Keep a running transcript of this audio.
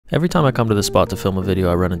Every time I come to this spot to film a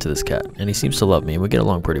video, I run into this cat, and he seems to love me and we get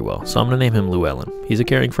along pretty well, so I'm gonna name him Llewellyn. He's a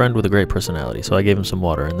caring friend with a great personality, so I gave him some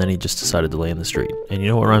water and then he just decided to lay in the street. And you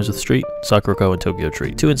know what rhymes with street? Sakurako and Tokyo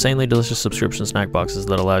Treat. Two insanely delicious subscription snack boxes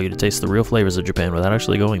that allow you to taste the real flavors of Japan without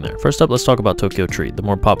actually going there. First up, let's talk about Tokyo Treat, the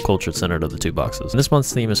more pop culture centered of the two boxes. And this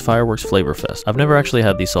month's theme is Fireworks Flavor Fest. I've never actually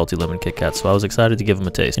had these salty lemon Kit Kats, so I was excited to give them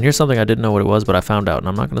a taste. And here's something I didn't know what it was, but I found out, and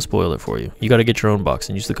I'm not gonna spoil it for you. You gotta get your own box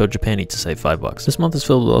and use the code JAPANEAT to save $5. This month is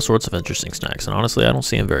filled with all sorts of interesting snacks, and honestly I don't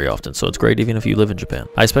see them very often, so it's great even if you live in Japan.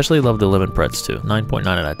 I especially love the lemon pretz too, 9.9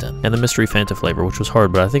 out of 10, and the mystery Fanta flavor, which was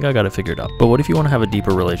hard, but I think I got it figured out. But what if you want to have a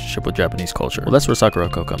deeper relationship with Japanese culture? Well, that's where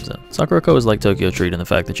Sakurako comes in. Sakurako is like Tokyo Treat in the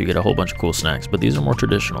fact that you get a whole bunch of cool snacks, but these are more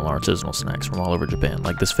traditional artisanal snacks from all over Japan,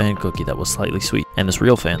 like this fan cookie that was slightly sweet, and this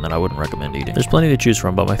real fan that I wouldn't recommend eating. There's plenty to choose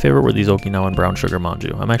from, but my favorite were these Okinawan brown sugar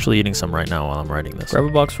manju. I'm actually eating some right now while I'm writing this. Grab a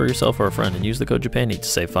box for yourself or a friend and use the code JAPANEAT to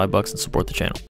save $5 and support the channel.